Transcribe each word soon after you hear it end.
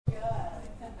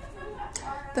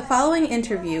The following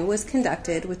interview was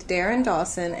conducted with Darren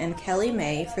Dawson and Kelly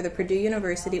May for the Purdue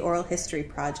University Oral History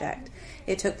Project.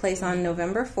 It took place on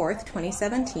November 4th,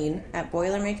 2017 at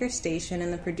Boilermaker Station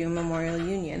in the Purdue Memorial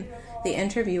Union. The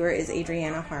interviewer is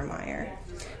Adriana Harmeyer.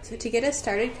 So to get us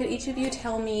started, could each of you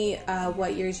tell me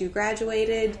what years you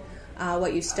graduated,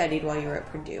 what you studied while you were at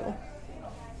Purdue?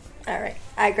 All right.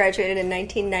 I graduated in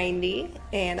 1990,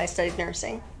 and I studied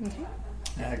nursing. Okay.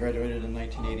 I graduated in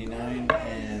 1989,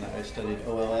 and I studied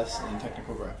OLS and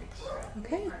technical graphics.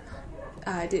 Okay.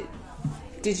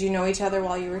 Did you know each other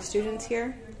while you were students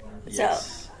here?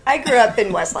 Yes. So I grew up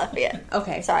in West Lafayette.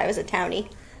 Okay. So I was a townie,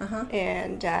 Uh-huh.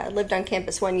 and lived on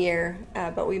campus 1 year,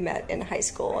 but we met in high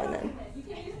school, and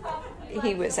then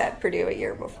he was at Purdue a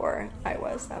year before I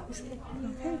was, obviously.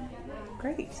 Okay.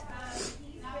 Great.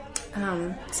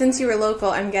 Since you were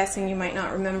local, I'm guessing you might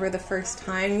not remember the first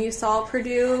time you saw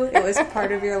Purdue. It was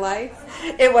part of your life?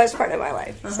 It was part of my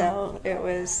life, Uh-huh. so it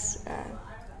was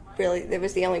it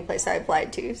was the only place I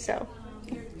applied to, so.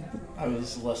 I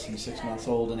was less than 6 months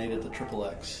old and ate at the Triple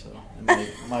X. So, and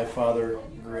my father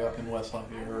grew up in West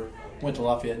Lafayette, or went to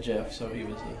Lafayette Jeff, so he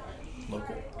was a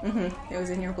local. Mm-hmm. It was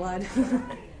in your blood.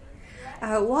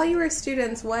 While you were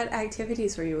students, what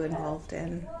activities were you involved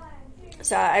in?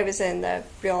 So I was in the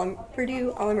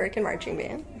Purdue All-American Marching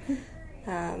Band,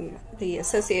 the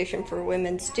Association for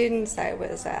Women Students. I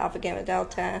was Alpha Gamma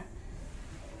Delta.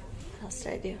 What else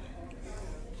did I do?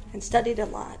 And studied a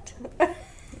lot.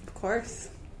 Of course.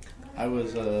 I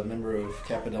was a member of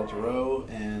Kappa Delta Rho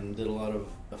and did a lot of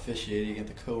officiating at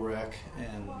the CORAC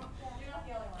and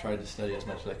tried to study as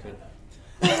much as I could.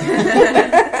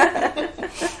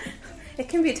 It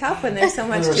can be tough when there's so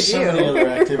much to do. There were so many other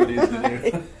activities to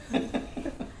do.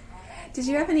 Did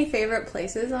you have any favorite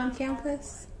places on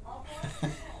campus?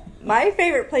 My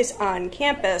favorite place on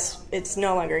campus, it's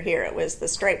no longer here. It was the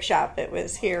Stripe Shop. It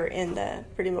was here in the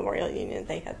Purdue Memorial Union.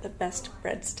 They had the best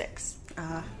breadsticks.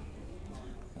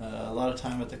 A lot of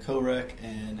time at the CORAC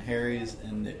and Harry's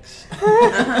and Nick's.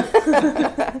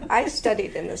 I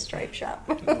studied in the Stripe Shop.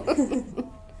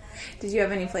 Did you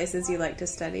have any places you like to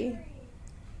study?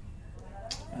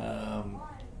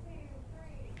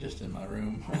 Just in my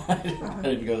room. I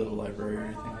didn't go to the library or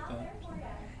anything like that.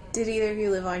 Did either of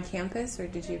you live on campus, or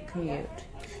did you commute?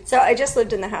 So I just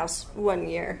lived in the house 1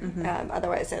 year. Mm-hmm.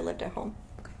 Otherwise, I lived at home.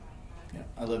 Yeah,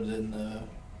 I lived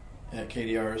at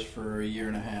KDR's for a year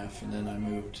and a half, and then I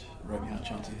moved right behind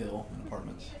Chauncey Hill in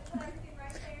apartments. Okay.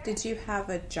 Did you have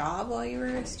a job while you were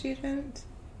a student?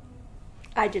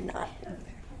 I did not.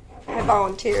 I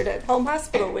volunteered at Home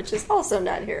Hospital, which is also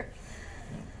not here.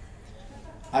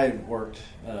 I worked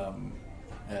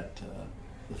at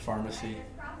the pharmacy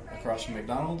across from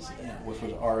McDonald's, which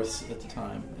was ours at the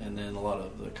time, and then a lot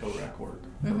of the CORAC work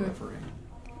for refereeing.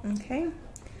 Okay.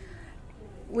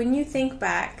 When you think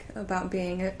back about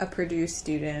being a Purdue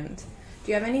student,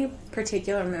 do you have any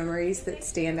particular memories that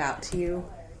stand out to you?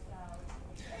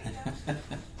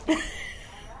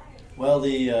 Well,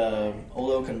 the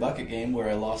Old Oak and Bucket game where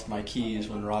I lost my keys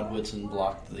when Rod Woodson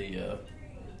blocked the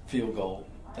field goal.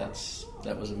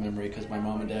 That was a memory because my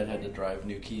mom and dad had to drive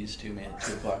new keys to me at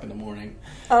 2 o'clock in the morning.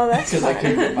 Oh, that's because I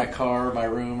couldn't get my car, my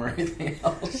room, or anything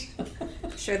else.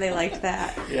 Sure, they liked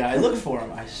that. Yeah, I looked for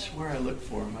them. I swear I looked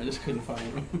for them. I just couldn't find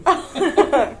them.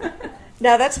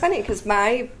 Now that's funny because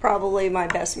probably my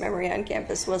best memory on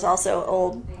campus was also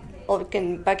Old Oak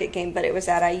and Bucket game, but it was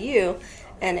at IU,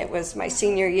 and it was my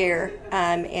senior year.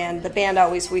 And the band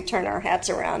we'd turn our hats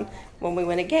around when we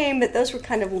win a game, but those were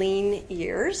kind of lean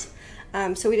years.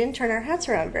 So we didn't turn our hats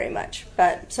around very much.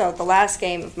 So the last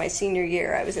game of my senior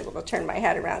year, I was able to turn my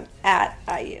hat around at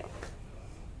IU.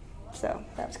 So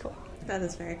that was cool. That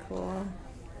is very cool.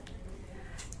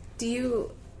 Do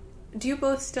you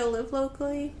both still live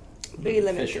locally? We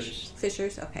live in Fishers.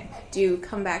 Fishers, okay. Do you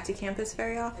come back to campus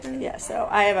very often? Yeah, so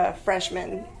I have a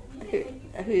freshman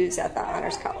who's at the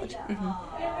Honors College.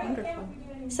 Mm-hmm. Wonderful.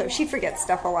 So she forgets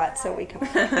stuff a lot, so we come.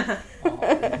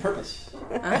 On purpose.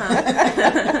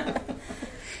 Uh-huh.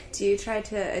 Do you try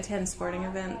to attend sporting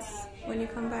events when you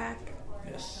come back?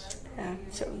 Yes. Yeah,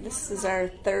 so this is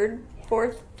our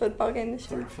fourth football game this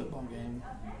year. Third football game.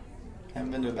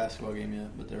 Haven't been to a basketball game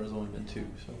yet, but there has only been 2,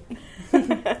 so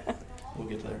we'll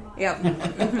get there. Yep.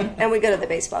 Mm-hmm. And we go to the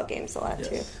baseball games a lot,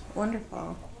 too.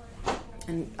 Wonderful.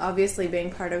 And obviously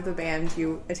being part of the band,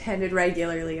 you attended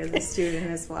regularly as a student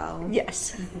as well.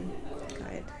 Yes. Mm-hmm.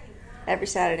 Good. Every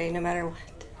Saturday, no matter what.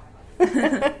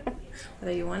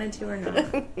 Whether you wanted to or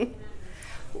not.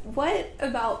 What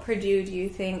about Purdue do you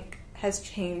think has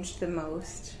changed the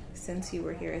most since you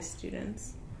were here as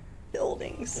students?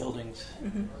 Buildings. Buildings.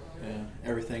 Mm-hmm. Yeah,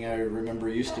 everything I remember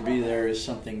used to be there is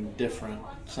something different,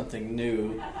 something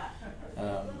new.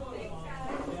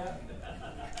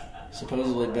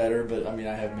 Supposedly better, but I mean,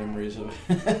 I have memories of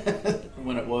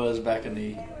when it was back in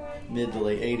the mid to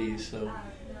late 80s. So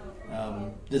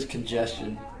this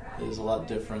congestion is a lot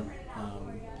different.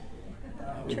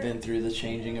 We've been through the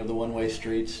changing of the one-way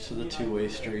streets to the two-way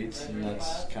streets, and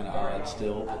that's kind of odd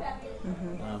still.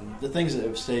 But, the things that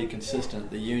have stayed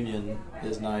consistent, the union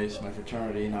is nice, my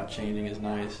fraternity not changing is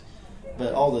nice,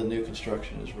 but all the new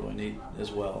construction is really neat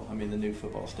as well. I mean, the new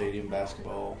football stadium,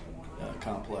 basketball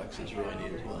complex is really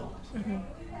neat as well.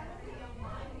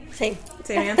 Same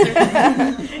answer.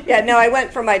 Yeah, no, I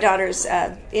went for my daughter's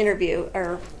interview,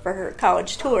 or for her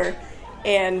college tour,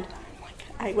 and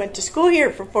I went to school here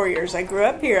for 4 years. I grew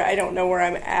up here. I don't know where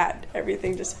I'm at.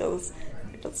 Everything just feels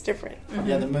different.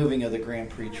 Yeah, the moving of the Grand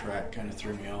Prix track kind of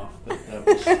threw me off, but that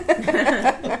was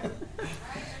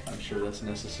I'm sure that's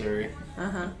necessary.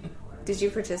 Did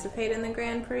you participate in the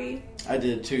Grand Prix? I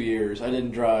did 2 years. I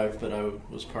didn't drive, but I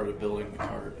was part of building the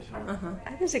cart. So.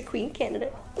 I was a queen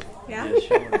candidate. Yeah? Yeah,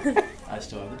 sure. I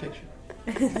still have the picture.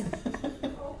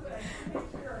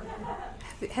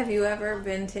 Have you ever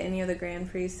been to any of the Grand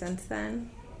Prix since then?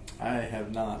 I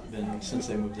have not been since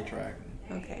they moved the track.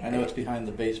 Okay. I know it's behind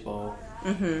the baseball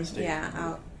stadium. Yeah,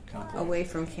 out complex. away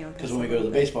from campus. Because when we go to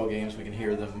the baseball games, we can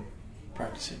hear them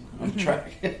practicing on the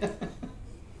track.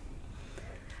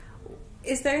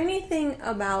 Is there anything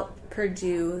about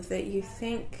Purdue that you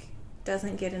think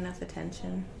doesn't get enough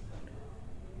attention?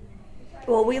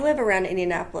 Well, we live around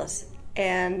Indianapolis,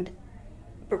 and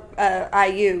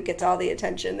IU gets all the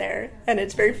attention there, and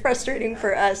it's very frustrating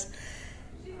for us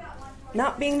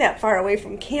not being that far away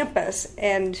from campus,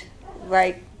 and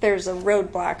like there's a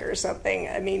roadblock or something.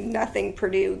 I mean, nothing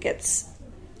Purdue gets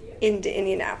into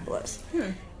Indianapolis.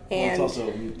 And it's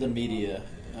also the media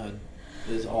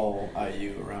is all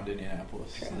IU around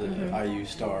Indianapolis. The IU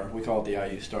Star. We call it the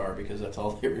IU Star because that's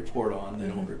all they report on. They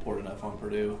don't report enough on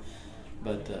Purdue.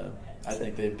 But I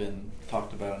think they've been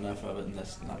talked about enough of it, and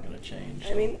that's not going to change.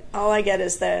 I mean, all I get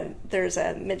is that there's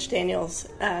a Mitch Daniels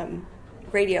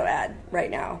radio ad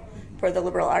right now for the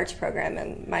liberal arts program,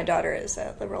 and my daughter is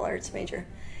a liberal arts major.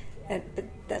 And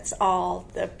that's all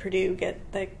that Purdue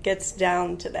gets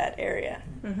down to that area.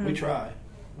 We try.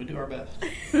 We do our best.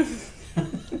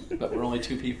 But we're only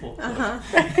 2 people. So.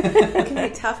 It can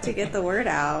be tough to get the word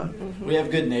out. We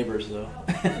have good neighbors, though.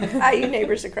 IU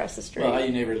neighbors across the street. Well,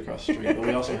 IU neighbors across the street, but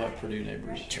we also have Purdue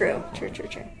neighbors. True.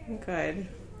 Good.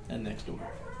 And next door.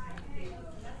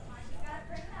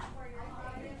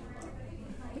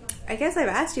 I guess I've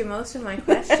asked you most of my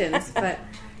questions, but,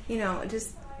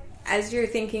 just as you're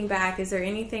thinking back, is there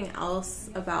anything else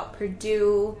about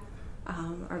Purdue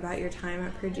or about your time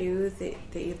at Purdue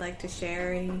that you'd like to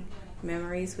share? Any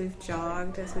memories we've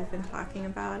jogged as we've been talking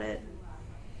about it?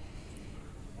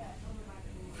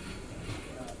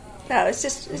 No, it's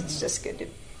just good to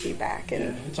be back.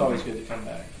 And it's always good to come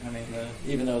back. I mean,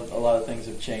 even though a lot of things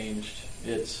have changed,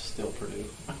 it's still Purdue.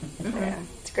 Yeah,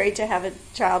 it's great to have a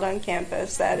child on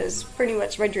campus. That is pretty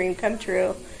much my dream come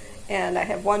true. And I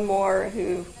have one more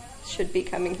who should be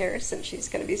coming here since she's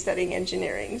going to be studying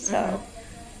engineering. So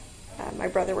my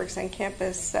brother works on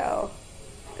campus, so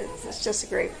it's just a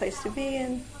great place to be,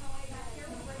 and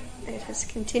it has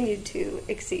continued to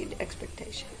exceed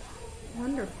expectation.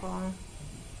 Wonderful.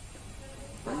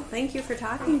 Well, thank you for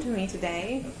talking to me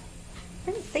today.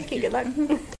 Thank you. Good luck.